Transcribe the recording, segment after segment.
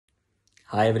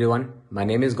Hi everyone, my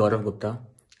name is Gaurav Gupta.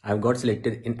 I've got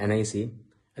selected in NIC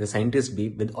as a Scientist B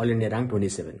with All India rank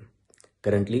 27.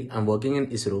 Currently, I'm working in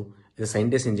Isro as a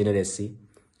Scientist Engineer SC,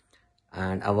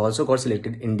 and I've also got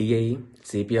selected in DAE,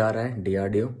 Cpri,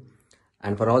 DRDO.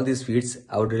 And for all these feats,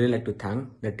 I would really like to thank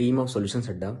the team of Solutions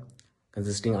Adda,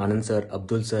 consisting Anand sir,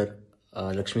 Abdul sir,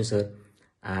 Lakshmi sir,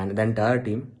 and the entire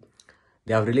team.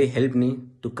 They have really helped me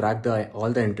to crack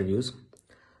all the interviews.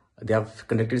 They have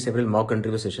conducted several mock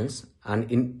interview sessions,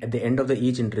 and at the end of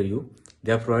each interview,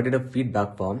 they have provided a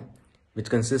feedback form which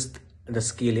consists the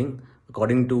scaling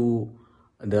according to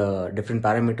the different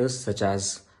parameters such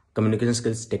as communication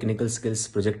skills, technical skills,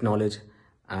 project knowledge,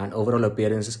 and overall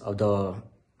appearances of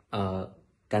the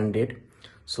candidate.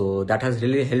 So that has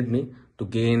really helped me to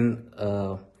gain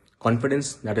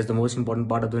confidence. That is the most important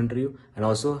part of the interview, and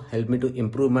also helped me to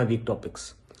improve my weak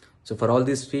topics. So for all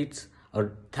these feats, I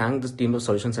would thank the team of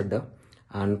Solutions Adda,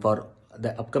 and for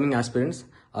the upcoming aspirants,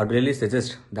 I would really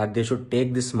suggest that they should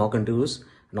take this mock interviews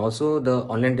and also the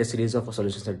online test series of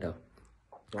Solutions Adda.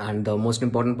 And the most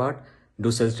important part, do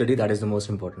self-study. That is the most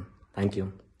important. Thank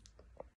you.